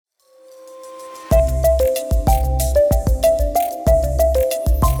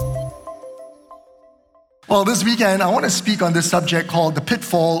Well, this weekend, I want to speak on this subject called the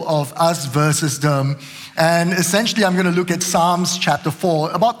pitfall of us versus them. And essentially, I'm going to look at Psalms chapter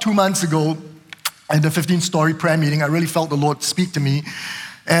 4. About 2 months ago, at the 15-story prayer meeting, I really felt the Lord speak to me.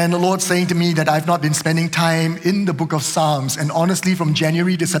 And the Lord saying to me that I've not been spending time in the book of Psalms. And honestly, from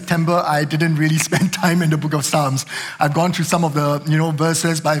January to September, I didn't really spend time in the book of Psalms. I've gone through some of the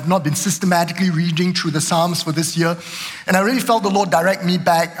verses, but I've not been systematically reading through the Psalms for this year. And I really felt the Lord direct me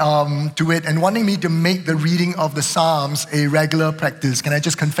back to it and wanting me to make the reading of the Psalms a regular practice. Can I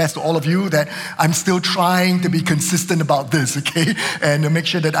just confess to all of you that I'm still trying to be consistent about this, okay? And to make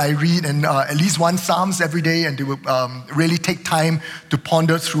sure that I read at least one Psalms every day and to really take time to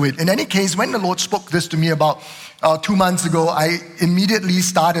ponder through it. In any case, when the Lord spoke this to me about 2 months ago, I immediately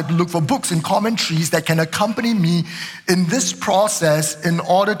started to look for books and commentaries that can accompany me in this process in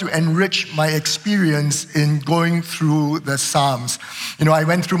order to enrich my experience in going through the Psalms. I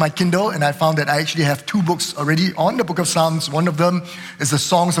went through my Kindle and I found that I actually have 2 books already on the book of Psalms. One of them is The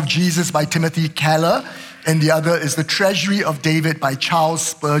Songs of Jesus by Timothy Keller, and the other is The Treasury of David by Charles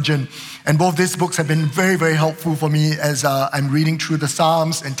Spurgeon. And both these books have been very, very helpful for me as I'm reading through the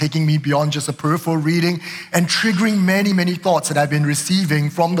Psalms and taking me beyond just a peripheral reading and triggering many, many thoughts that I've been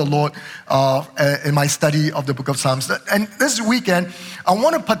receiving from the Lord in my study of the book of Psalms. And this weekend, I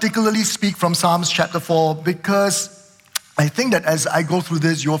want to particularly speak from Psalms chapter 4 because I think that as I go through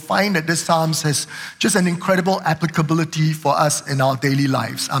this, you'll find that this Psalms has just an incredible applicability for us in our daily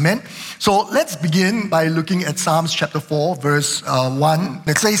lives. Amen? So let's begin by looking at Psalms chapter 4, verse 1.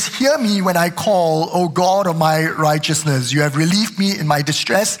 It says, "Hear me when I call, O God of my righteousness. You have relieved me in my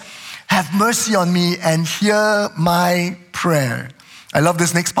distress. Have mercy on me and hear my prayer." I love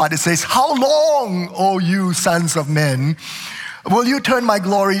this next part. It says, "How long, O you sons of men, will you turn my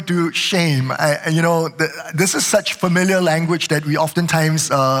glory to shame?" This is such familiar language that we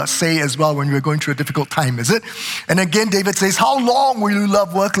oftentimes say as well when we're going through a difficult time, is it? And again, David says, "How long will you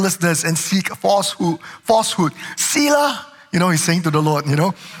love worthlessness and seek falsehood? Selah," he's saying to the Lord,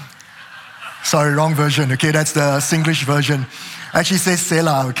 Sorry, wrong version, okay? That's the Singlish version. Actually says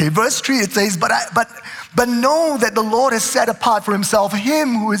Selah, okay? Verse 3, it says, But know that the Lord has set apart for himself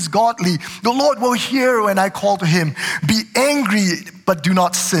him who is godly. The Lord will hear when I call to him. Be angry, but do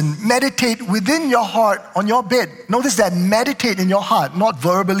not sin. Meditate within your heart on your bed. Notice that, meditate in your heart, not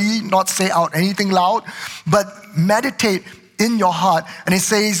verbally, not say out anything loud, but meditate in your heart. And it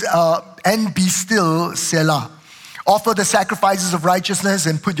says, and be still, Selah. Offer the sacrifices of righteousness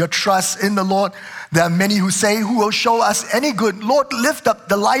and put your trust in the Lord. There are many who say, who will show us any good? Lord, lift up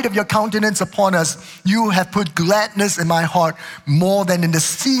the light of your countenance upon us. You have put gladness in my heart more than in the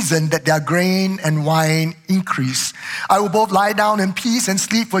season that their grain and wine increase. I will both lie down in peace and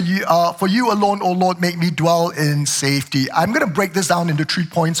sleep for you alone, O Lord, make me dwell in safety. I'm going to break this down into 3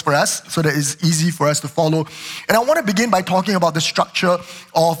 points for us so that it's easy for us to follow. And I want to begin by talking about the structure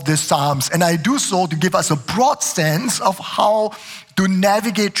of this Psalms. And I do so to give us a broad sense of how to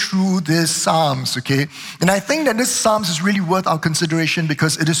navigate through this Psalms, okay? And I think that this Psalms is really worth our consideration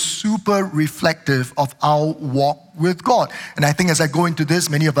because it is super reflective of our walk with God. And I think as I go into this,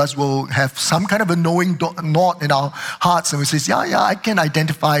 many of us will have some kind of a knowing knot in our hearts and we say, yeah, I can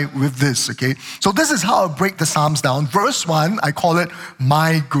identify with this, okay? So this is how I break the Psalms down. Verse 1, I call it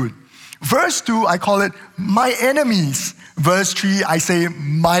my good. Verse 2, I call it my enemies. Verse 3, I say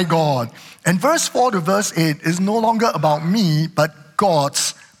my God. And verse 4 to verse 8 is no longer about me, but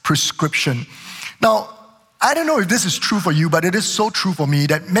God's prescription. Now, I don't know if this is true for you, but it is so true for me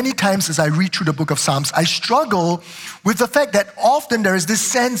that many times as I read through the book of Psalms, I struggle with the fact that often there is this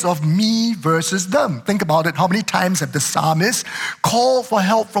sense of me versus them. Think about it. How many times have the psalmist called for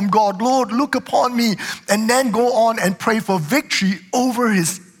help from God? Lord, look upon me, and then go on and pray for victory over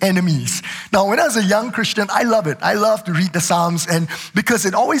his enemies. Now, when I was a young Christian, I love it. I love to read the Psalms and because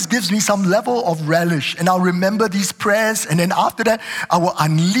it always gives me some level of relish and I'll remember these prayers and then after that, I will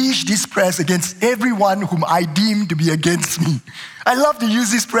unleash these prayers against everyone whom I deem to be against me. I love to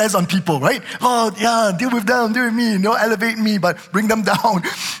use these prayers on people, right? Oh, yeah, deal with them, deal with me, elevate me, but bring them down.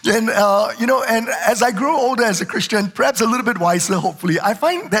 And, and as I grow older as a Christian, perhaps a little bit wiser, hopefully, I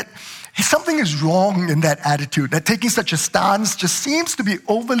find that something is wrong in that attitude, that taking such a stance just seems to be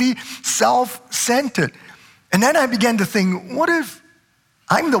overly self-centered. And then I began to think, what if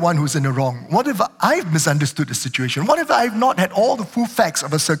I'm the one who's in the wrong? What if I've misunderstood the situation? What if I've not had all the full facts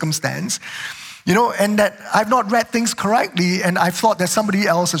of a circumstance, and that I've not read things correctly and I've thought that somebody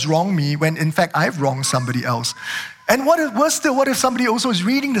else has wronged me when in fact I've wronged somebody else? And what if somebody also is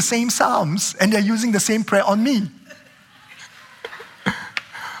reading the same Psalms and they're using the same prayer on me?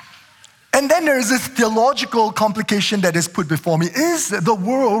 And then there is this theological complication that is put before me. Is the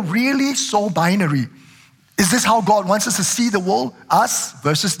world really so binary? Is this how God wants us to see the world, us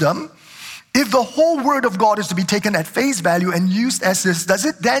versus them? If the whole word of God is to be taken at face value and used as this, does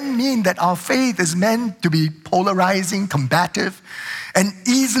it then mean that our faith is meant to be polarizing, combative, and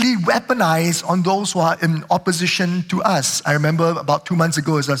easily weaponized on those who are in opposition to us? I remember about 2 months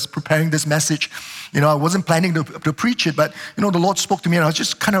ago as I was preparing this message, I wasn't planning to preach it, but the Lord spoke to me and I was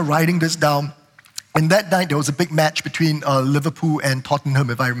just kind of writing this down. And that night, there was a big match between Liverpool and Tottenham,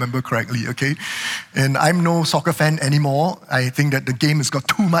 if I remember correctly, okay? And I'm no soccer fan anymore. I think that the game has got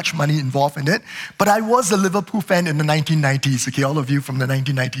too much money involved in it. But I was a Liverpool fan in the 1990s, okay? All of you from the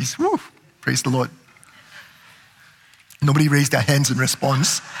 1990s, woo, praise the Lord. Nobody raised their hands in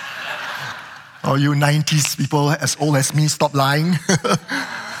response. Oh, you 90s people as old as me, stop lying.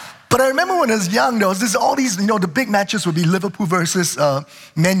 But I remember when I was young, there was all these, the big matches would be Liverpool versus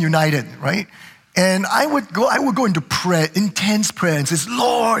Man United, right? And I would go into prayer, intense prayer, and says,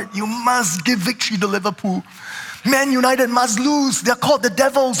 Lord, you must give victory to Liverpool. Man United must lose. They're called the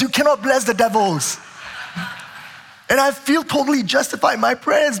Devils. You cannot bless the Devils. And I feel totally justified in my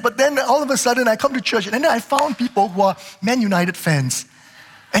prayers, but then all of a sudden I come to church and then I found people who are Man United fans.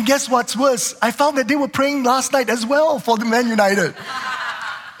 And guess what's worse? I found that they were praying last night as well for the Man United.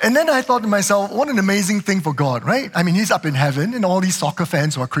 And then I thought to myself, what an amazing thing for God, right? I mean, he's up in heaven and all these soccer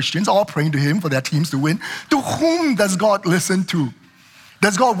fans who are Christians are all praying to him for their teams to win. To whom does God listen to?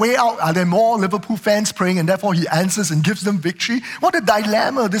 Does God weigh out, are there more Liverpool fans praying and therefore he answers and gives them victory? What a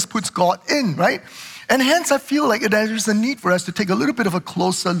dilemma this puts God in, right? And hence I feel like there is a need for us to take a little bit of a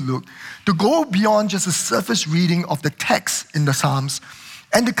closer look, to go beyond just a surface reading of the text in the Psalms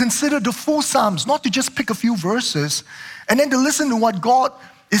and to consider the full Psalms, not to just pick a few verses, and then to listen to what God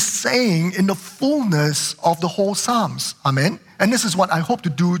is saying in the fullness of the whole Psalms. Amen? And this is what I hope to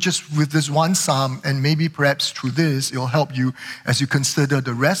do just with this one Psalm, and maybe perhaps through this, it will help you as you consider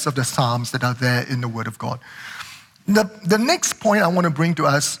the rest of the Psalms that are there in the Word of God. The next point I want to bring to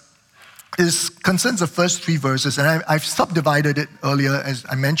us concerns the first 3 verses, and I've subdivided it earlier, as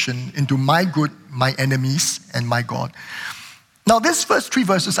I mentioned, into my good, my enemies, and my God. Now, this first 3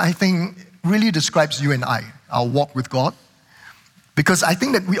 verses, I think, really describes you and I, our walk with God. Because I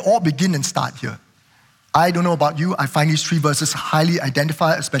think that we all begin and start here. I don't know about you, I find these 3 verses highly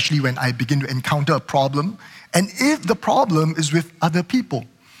identified, especially when I begin to encounter a problem. And if the problem is with other people.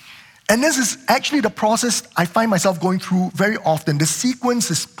 And this is actually the process I find myself going through very often. The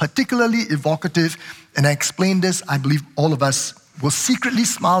sequence is particularly evocative, and I explain this, I believe all of us will secretly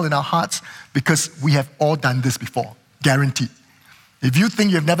smile in our hearts because we have all done this before, guaranteed. If you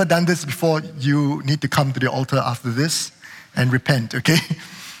think you've never done this before, you need to come to the altar after this and repent, okay?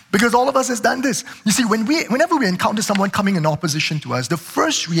 Because all of us has done this. You see, whenever we encounter someone coming in opposition to us, the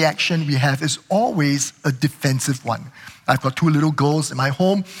first reaction we have is always a defensive one. I've got 2 little girls in my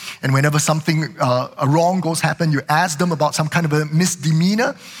home, and whenever something wrong happen, you ask them about some kind of a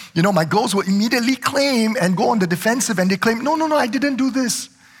misdemeanor, my girls will immediately claim and go on the defensive, and they claim, no, I didn't do this.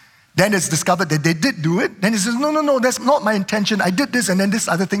 Then it's discovered that they did do it. Then it says, no, that's not my intention. I did this, and then this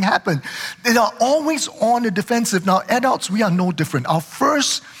other thing happened. They are always on the defensive. Now, adults, we are no different. Our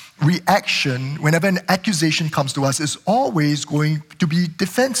first reaction whenever an accusation comes to us is always going to be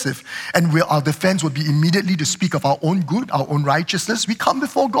defensive. And our defense would be immediately to speak of our own good, our own righteousness. We come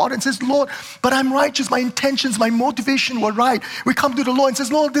before God and says, Lord, but I'm righteous. My intentions, my motivation were right. We come to the Lord and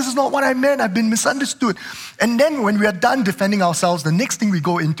says, Lord, this is not what I meant. I've been misunderstood. And then when we are done defending ourselves, the next thing we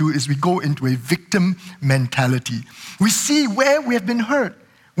go into a victim mentality. We see where we have been hurt,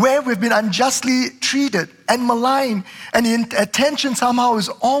 where we've been unjustly treated and maligned, and the attention somehow is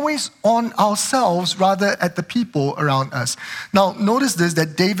always on ourselves rather at the people around us. Now, notice this,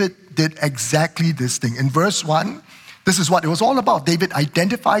 that David did exactly this thing. In verse 1, this is what it was all about. David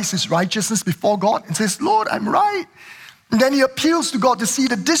identifies his righteousness before God and says, Lord, I'm right. And then he appeals to God to see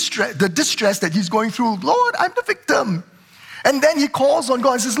the distress that he's going through. Lord, I'm the victim. And then he calls on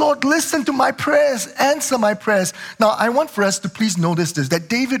God and says, Lord, listen to my prayers, answer my prayers. Now, I want for us to please notice this, that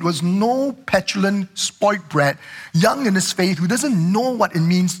David was no petulant, spoiled brat, young in his faith, who doesn't know what it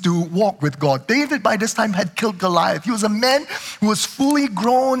means to walk with God. David, by this time, had killed Goliath. He was a man who was fully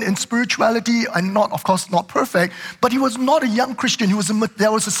grown in spirituality and of course, not perfect, but he was not a young Christian.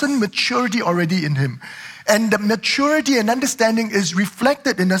 There was a certain maturity already in him. And the maturity and understanding is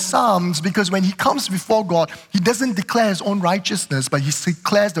reflected in the Psalms because when he comes before God, he doesn't declare his own righteousness, but he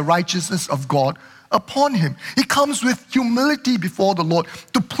declares the righteousness of God upon him. He comes with humility before the Lord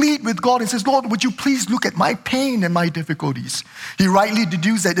to plead with God and says, Lord, would you please look at my pain and my difficulties? He rightly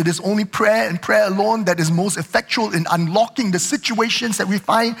deduced that it is only prayer and prayer alone that is most effectual in unlocking the situations that we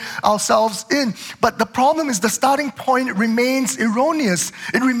find ourselves in. But the problem is the starting point remains erroneous.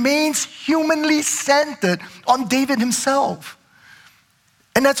 It remains humanly centered on David himself.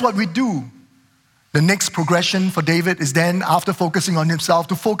 And that's what we do. The next progression for David is then, after focusing on himself,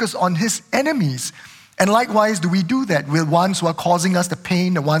 to focus on his enemies. And likewise, do we do that with ones who are causing us the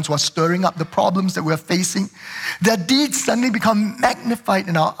pain, the ones who are stirring up the problems that we're facing? Their deeds suddenly become magnified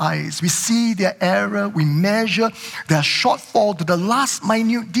in our eyes. We see their error, we measure their shortfall to the last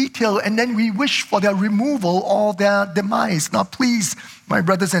minute detail, and then we wish for their removal or their demise. Now, please, my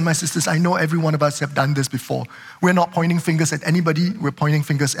brothers and my sisters, I know every one of us have done this before. We're not pointing fingers at anybody, we're pointing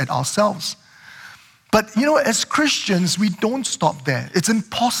fingers at ourselves. But as Christians, we don't stop there. It's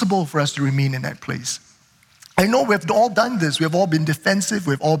impossible for us to remain in that place. I know we've all done this. We've all been defensive.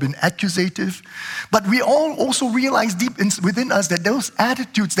 We've all been accusative. But we all also realize deep within us that those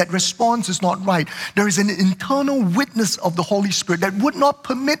attitudes, that response is not right. There is an internal witness of the Holy Spirit that would not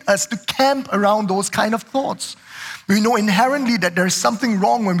permit us to camp around those kind of thoughts. We know inherently that there is something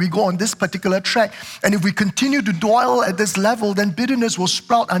wrong when we go on this particular track. And if we continue to dwell at this level, then bitterness will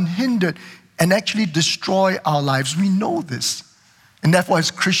sprout unhindered and actually destroy our lives. We know this. And therefore, as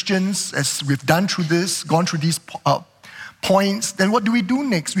Christians, as we've gone through these points, then what do we do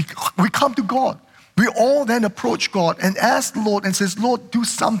next? We come to God. We all then approach God and ask the Lord and says, Lord, do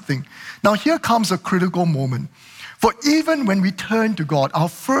something. Now here comes a critical moment. For even when we turn to God, our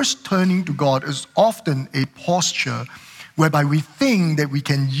first turning to God is often a posture whereby we think that we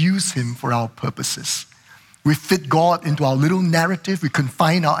can use him for our purposes. We fit God into our little narrative. We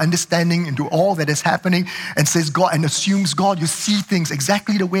confine our understanding into all that is happening and says God and assumes, God, you see things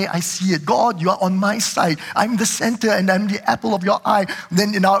exactly the way I see it. God, you are on my side. I'm the center and I'm the apple of your eye.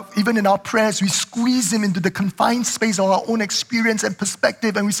 Then even in our prayers, we squeeze him into the confined space of our own experience and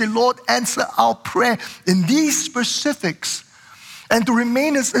perspective. And we say, Lord, answer our prayer in these specifics. And to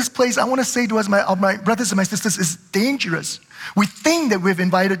remain in this place, I want to say to us, my brothers and my sisters, is dangerous. We think that we've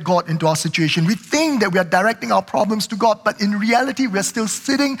invited God into our situation. We think that we are directing our problems to God, but in reality, we're still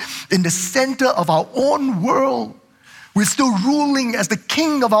sitting in the center of our own world. We're still ruling as the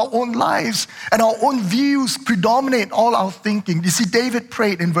king of our own lives, and our own views predominate all our thinking. You see, David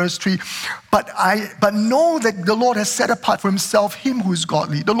prayed in verse 3, but know that the Lord has set apart for himself him who is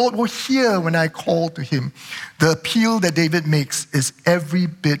godly. The Lord will hear when I call to him. The appeal that David makes is every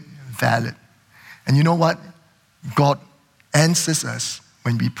bit valid. And you know what? God answers us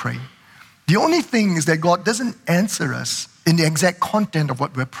when we pray. The only thing is that God doesn't answer us in the exact content of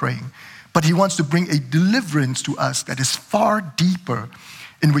what we're praying, but he wants to bring a deliverance to us that is far deeper,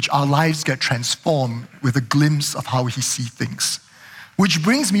 in which our lives get transformed with a glimpse of how he sees things. Which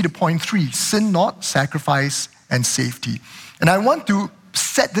brings me to point 3, sin not, sacrifice, and safety. And I want to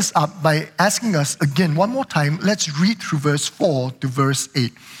set this up by asking us again one more time, let's read through verse 4 to verse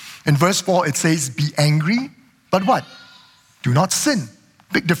 8. In verse 4 it says, be angry, but what? Do not sin.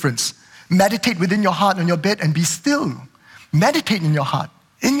 Big difference. Meditate within your heart on your bed and be still. Meditate in your heart.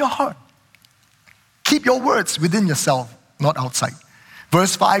 In your heart. Keep your words within yourself, not outside.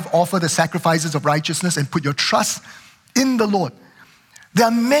 Verse 5, offer the sacrifices of righteousness and put your trust in the Lord. There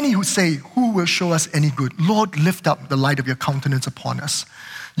are many who say, who will show us any good? Lord, lift up the light of your countenance upon us.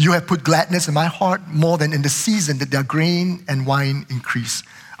 You have put gladness in my heart more than in the season that their grain and wine increase.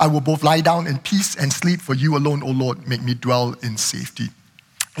 I will both lie down in peace and sleep, for you alone, O Lord, make me dwell in safety.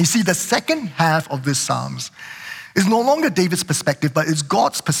 You see, the second half of this Psalms is no longer David's perspective, but it's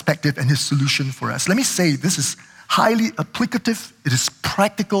God's perspective and his solution for us. Let me say, this is highly applicative, it is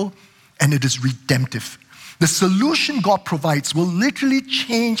practical, and it is redemptive. The solution God provides will literally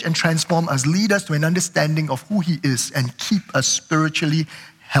change and transform us, lead us to an understanding of who he is, and keep us spiritually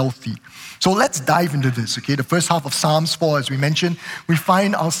healthy. So let's dive into this, okay? The first half of Psalms 4, as we mentioned, we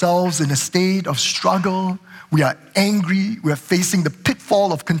find ourselves in a state of struggle. We are angry. We are facing the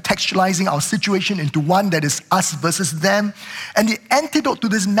pitfall of contextualizing our situation into one that is us versus them. And the antidote to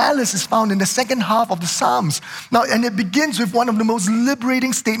this malice is found in the second half of the Psalms. Now, and it begins with one of the most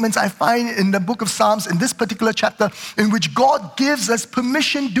liberating statements I find in the book of Psalms, in this particular chapter, in which God gives us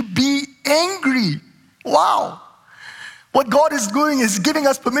permission to be angry. Wow. What God is doing is giving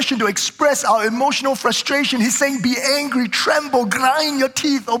us permission to express our emotional frustration. He's saying, be angry, tremble, grind your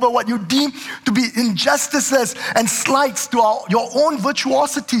teeth over what you deem to be injustices and slights to your own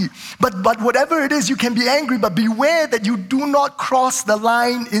virtuosity. But whatever it is, you can be angry, but beware that you do not cross the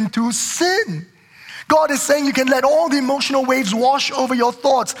line into sin. God is saying you can let all the emotional waves wash over your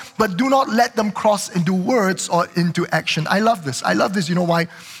thoughts, but do not let them cross into words or into action. I love this. I love this. You know why?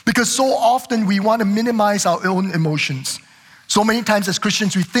 Because so often we want to minimize our own emotions. So many times as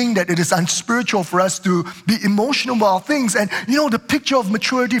Christians, we think that it is unspiritual for us to be emotional about things. And the picture of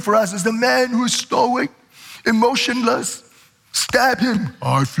maturity for us is the man who is stoic, emotionless. Stab him.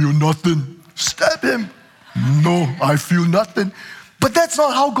 I feel nothing. Stab him. No, I feel nothing. But that's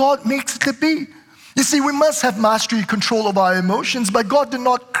not how God makes it to be. You see, we must have mastery, control over our emotions, but God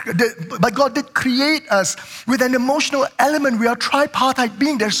did create us with an emotional element. We are a tripartite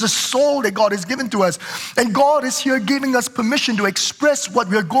being. There's a soul that God has given to us. And God is here giving us permission to express what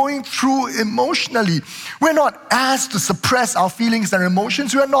we're going through emotionally. We're not asked to suppress our feelings and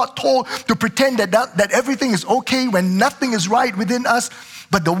emotions. We're not told to pretend that everything is okay when nothing is right within us.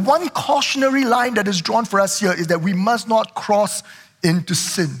 But the one cautionary line that is drawn for us here is that we must not cross into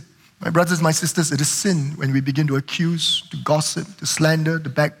sin. My brothers, my sisters, it is sin when we begin to accuse, to gossip, to slander, to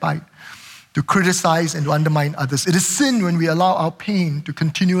backbite, to criticize and to undermine others. It is sin when we allow our pain to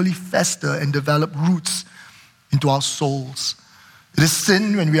continually fester and develop roots into our souls. It is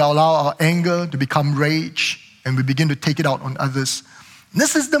sin when we allow our anger to become rage and we begin to take it out on others. And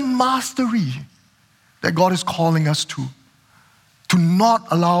this is the mastery that God is calling us to not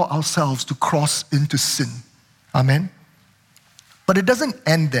allow ourselves to cross into sin. Amen? But it doesn't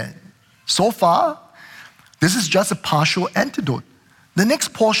end there. So far, this is just a partial antidote. The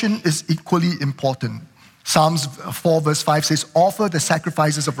next portion is equally important. Psalms 4 verse 5 says, offer the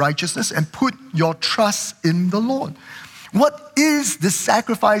sacrifices of righteousness and put your trust in the Lord. What is the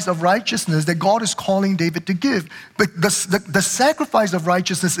sacrifice of righteousness that God is calling David to give? But the sacrifice of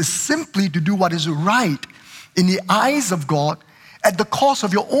righteousness is simply to do what is right in the eyes of God at the cost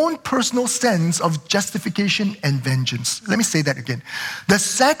of your own personal sense of justification and vengeance. Let me say that again. The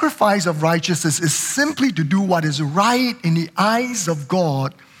sacrifice of righteousness is simply to do what is right in the eyes of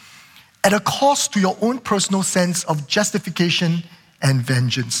God at a cost to your own personal sense of justification and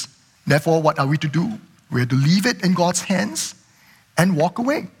vengeance. Therefore, what are we to do? We're to leave it in God's hands and walk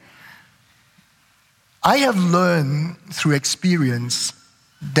away. I have learned through experience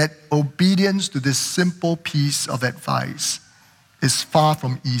that obedience to this simple piece of advice is far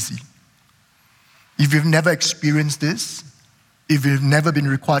from easy. If you've never experienced this, if you've never been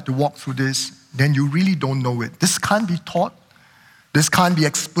required to walk through this, then you really don't know it. This can't be taught. This can't be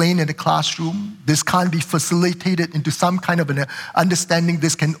explained in the classroom. This can't be facilitated into some kind of an understanding.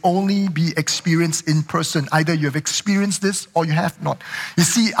 This can only be experienced in person. Either you have experienced this or you have not. You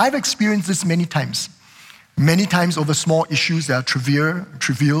see, I've experienced this many times over small issues that are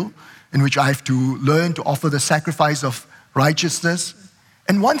trivial, in which I have to learn to offer the sacrifice of righteousness,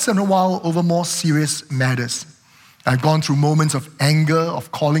 and once in a while over more serious matters. I've gone through moments of anger,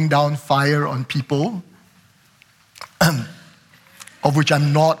 of calling down fire on people, of which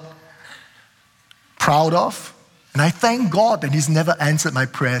I'm not proud of, and I thank God that He's never answered my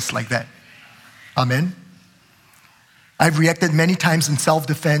prayers like that. Amen. I've reacted many times in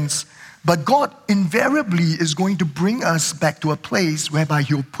self-defense, but God invariably is going to bring us back to a place whereby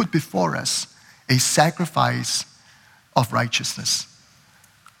He'll put before us a sacrifice of righteousness.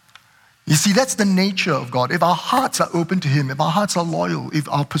 You see, that's the nature of God. If our hearts are open to Him, if our hearts are loyal, if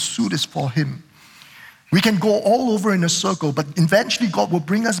our pursuit is for Him, we can go all over in a circle, but eventually God will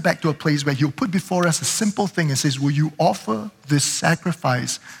bring us back to a place where He'll put before us a simple thing and says, will you offer this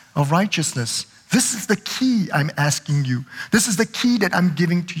sacrifice of righteousness? This is the key I'm asking you. This is the key that I'm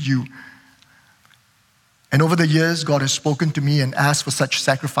giving to you. And over the years, God has spoken to me and asked for such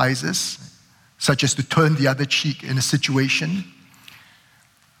sacrifices, such as to turn the other cheek in a situation,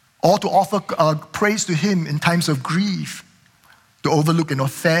 or to offer praise to Him in times of grief, to overlook an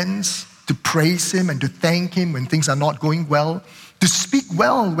offense, to praise Him and to thank Him when things are not going well, to speak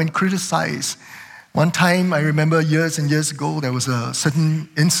well when criticized. One time, I remember years and years ago, there was a certain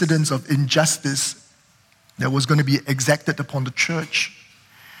incident of injustice that was going to be exacted upon the church.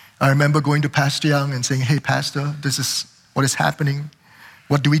 I remember going to Pastor Young and saying, hey, Pastor, this is what is happening.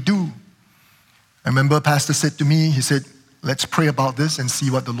 What do we do? I remember Pastor said to me, he said, let's pray about this and see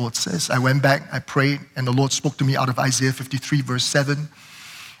what the Lord says. I went back, I prayed, and the Lord spoke to me out of Isaiah 53 verse 7.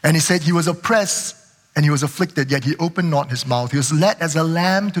 And He said, He was oppressed and He was afflicted, yet He opened not His mouth. He was led as a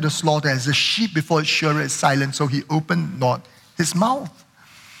lamb to the slaughter, as a sheep before its shearer is silent, so He opened not His mouth.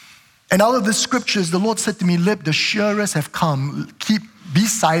 And out of the scriptures, the Lord said to me, Lib, the shearers have come, be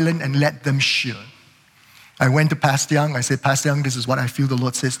silent and let them shear. I went to Pastor Young. I said, Pastor Young, this is what I feel the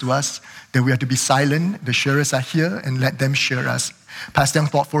Lord says to us, that we have to be silent. The shearers are here and let them shear us. Pastor Young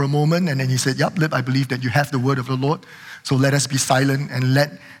thought for a moment, and then he said, "Yep, Lip, I believe that you have the word of the Lord. So let us be silent and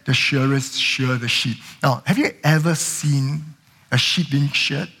let the shearers shear the sheep." Now, have you ever seen a sheep being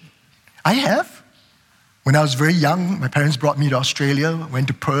sheared? I have. When I was very young, my parents brought me to Australia, went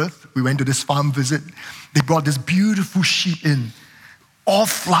to Perth. We went to this farm visit. They brought this beautiful sheep in, all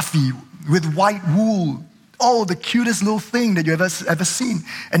fluffy, with white wool. Oh, the cutest little thing that you've ever seen.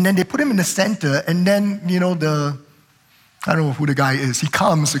 And then they put him in the center, and then, I don't know who the guy is. He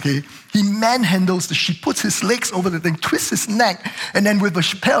comes, okay? He manhandles the sheep, puts his legs over the thing, twists his neck, and then with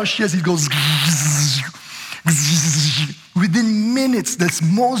a pair of shears, he goes. Within minutes, this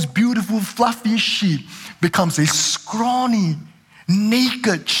most beautiful, fluffy sheep becomes a scrawny,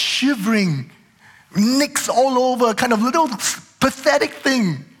 naked, shivering, nicks all over, kind of little pathetic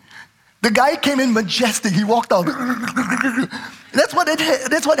thing. The guy came in majestic. He walked out. That's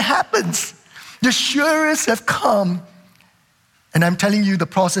what happens. The shearers have come. And I'm telling you, the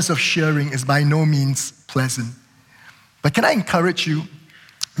process of shearing is by no means pleasant. But can I encourage you?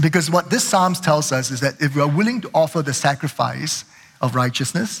 Because what this Psalms tells us is that if we are willing to offer the sacrifice of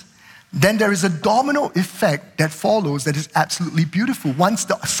righteousness, then there is a domino effect that follows that is absolutely beautiful. Once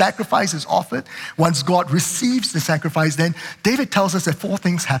the sacrifice is offered, once God receives the sacrifice, then David tells us that 4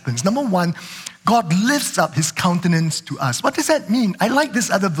 things happen. Number 1, God lifts up his countenance to us. What does that mean? I like this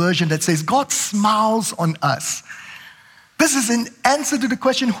other version that says God smiles on us. This is an answer to the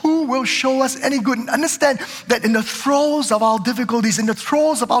question, who will show us any good? And understand that in the throes of our difficulties, in the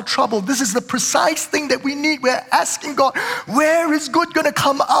throes of our trouble, this is the precise thing that we need. We're asking God, where is good going to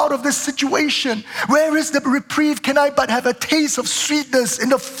come out of this situation? Where is the reprieve? Can I but have a taste of sweetness in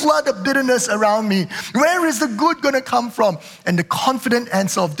the flood of bitterness around me? Where is the good going to come from? And the confident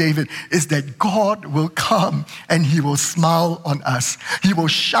answer of David is that God will come and he will smile on us. He will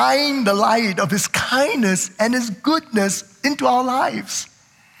shine the light of his kindness and his goodness into our lives.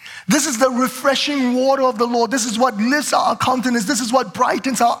 This is the refreshing water of the Lord. This is what lifts our countenance. This is what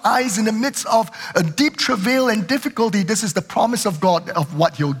brightens our eyes in the midst of a deep travail and difficulty. This is the promise of God of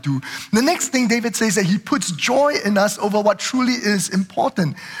what he'll do. The next thing David says that he puts joy in us over what truly is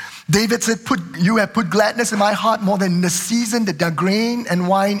important. David said, "You have put gladness in my heart more than in the season that their grain and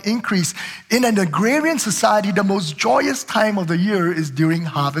wine increase." In an agrarian society, the most joyous time of the year is during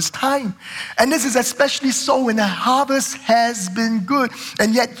harvest time. And this is especially so when the harvest has been good.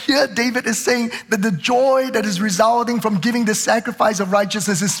 And yet here David is saying that the joy that is resulting from giving the sacrifice of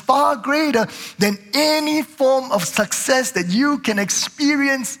righteousness is far greater than any form of success that you can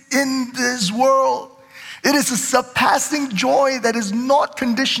experience in this world. It is a surpassing joy that is not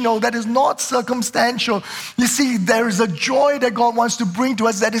conditional, that is not circumstantial. You see, there is a joy that God wants to bring to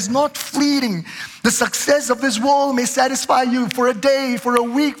us that is not fleeting. The success of this world may satisfy you for a day, for a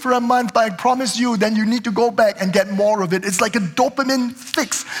week, for a month, but I promise you, then you need to go back and get more of it. It's like a dopamine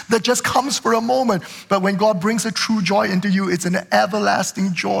fix that just comes for a moment. But when God brings a true joy into you, it's an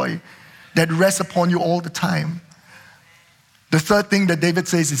everlasting joy that rests upon you all the time. The third thing that David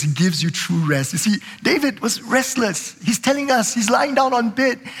says is he gives you true rest. You see, David was restless. He's telling us he's lying down on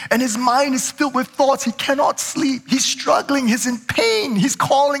bed and his mind is filled with thoughts. He cannot sleep. He's struggling. He's in pain. He's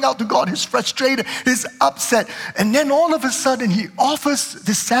calling out to God. He's frustrated. He's upset. And then all of a sudden he offers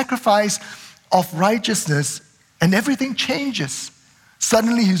the sacrifice of righteousness and everything changes.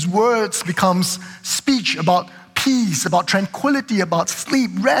 Suddenly his words becomes speech about peace, about tranquility, about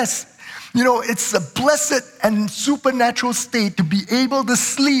sleep, rest. It's a blessed and supernatural state to be able to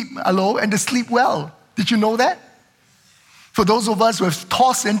sleep, and to sleep well. Did you know that? For those of us who have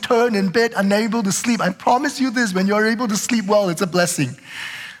tossed and turned in bed, unable to sleep, I promise you this, when you're able to sleep well, it's a blessing.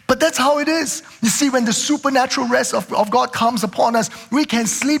 But that's how it is. You see, when the supernatural rest of God comes upon us, we can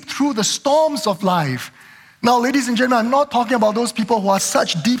sleep through the storms of life. Now, ladies and gentlemen, I'm not talking about those people who are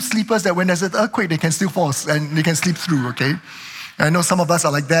such deep sleepers that when there's an earthquake, they can still fall and they can sleep through, okay? I know some of us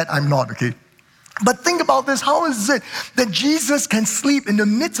are like that. I'm not, okay? But think about this. How is it that Jesus can sleep in the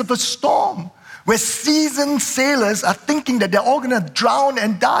midst of a storm where seasoned sailors are thinking that they're all going to drown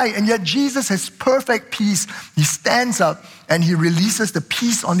and die, and yet Jesus has perfect peace? He stands up and he releases the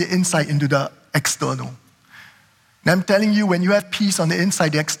peace on the inside into the external. And I'm telling you, when you have peace on the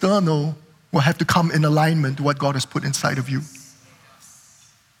inside, the external will have to come in alignment to what God has put inside of you.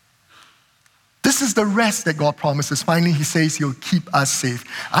 This is the rest that God promises. Finally, he says he'll keep us safe.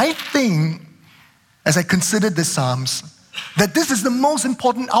 I think, as I considered the Psalms, that this is the most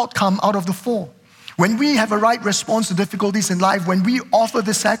important outcome out of the 4. When we have a right response to difficulties in life, when we offer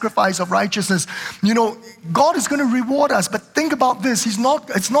the sacrifice of righteousness, God is going to reward us. But think think about this.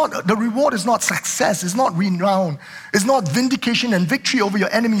 The reward is not success, it's not renown, it's not vindication and victory over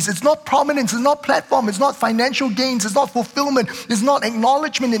your enemies, it's not prominence, it's not platform, it's not financial gains, it's not fulfillment, it's not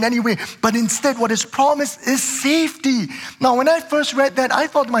acknowledgement in any way, but instead what is promised is safety. Now, when I first read that, I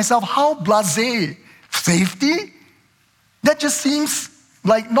thought to myself, how blasé. Safety? That just seems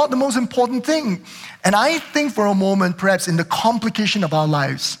like not the most important thing. And I think for a moment, perhaps in the complication of our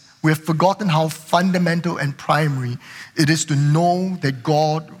lives, we have forgotten how fundamental and primary it is to know that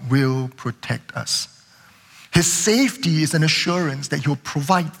God will protect us. His safety is an assurance that He'll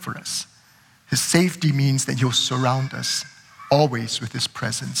provide for us. His safety means that He'll surround us always with His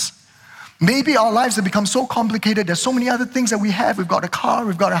presence. Maybe our lives have become so complicated. There's so many other things that we have. We've got a car,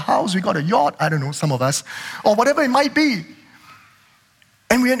 we've got a house, we've got a yacht, I don't know, some of us, or whatever it might be.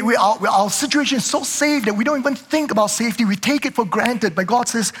 And our situation is so safe that we don't even think about safety. We take it for granted. But God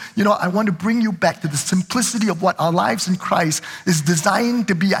says, I want to bring you back to the simplicity of what our lives in Christ is designed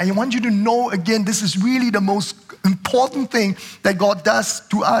to be. I want you to know, again, this is really the most important thing that God does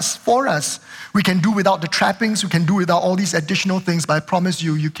to us, for us. We can do without the trappings. We can do without all these additional things. But I promise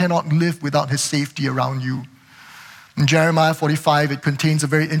you, you cannot live without His safety around you. In Jeremiah 45, it contains a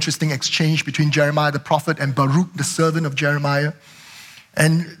very interesting exchange between Jeremiah the prophet and Baruch, the servant of Jeremiah.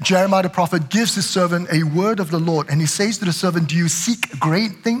 And Jeremiah the prophet gives his servant a word of the Lord, and he says to the servant, do you seek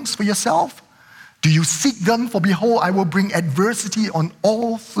great things for yourself? Do you seek them? For behold, I will bring adversity on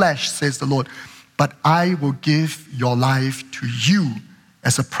all flesh, says the Lord, but I will give your life to you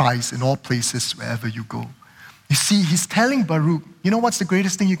as a prize in all places wherever you go. You see, he's telling Baruch, you know what's the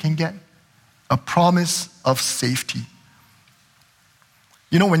greatest thing you can get? A promise of safety.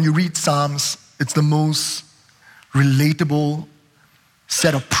 When you read Psalms, it's the most relatable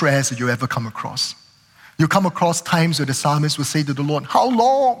set of prayers that you ever come across. You come across times where the psalmist will say to the Lord, how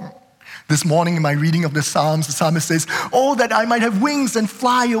long? This morning in my reading of the Psalms, the psalmist says, oh, that I might have wings and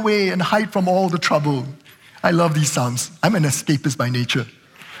fly away and hide from all the trouble. I love these Psalms. I'm an escapist by nature.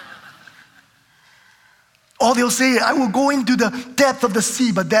 Or they'll say, I will go into the depth of the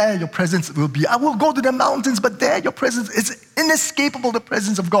sea, but there your presence will be. I will go to the mountains, but there your presence is inescapable, the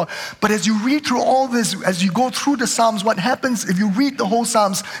presence of God. But as you read through all this, as you go through the Psalms, what happens if you read the whole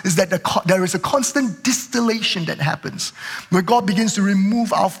Psalms is that there is a constant distillation that happens, where God begins to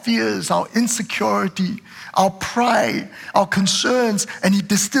remove our fears, our insecurity, our pride, our concerns, and He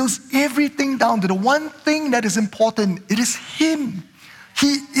distills everything down to the one thing that is important. It is Him.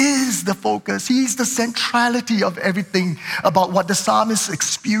 He is the focus. He is the centrality of everything about what the psalmist's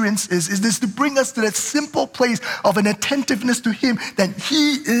experience is this to bring us to that simple place of an attentiveness to Him, that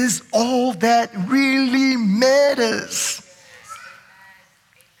He is all that really matters.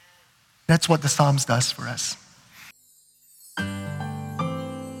 That's what the Psalms does for us.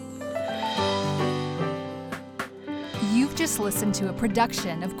 You've just listened to a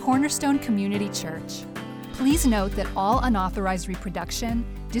production of Cornerstone Community Church. Please note that all unauthorized reproduction,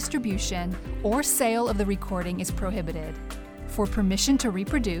 distribution, or sale of the recording is prohibited. For permission to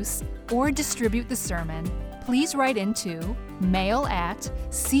reproduce or distribute the sermon, please write into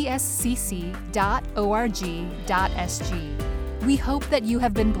mail@cscc.org.sg. We hope that you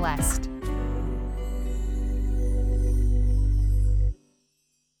have been blessed.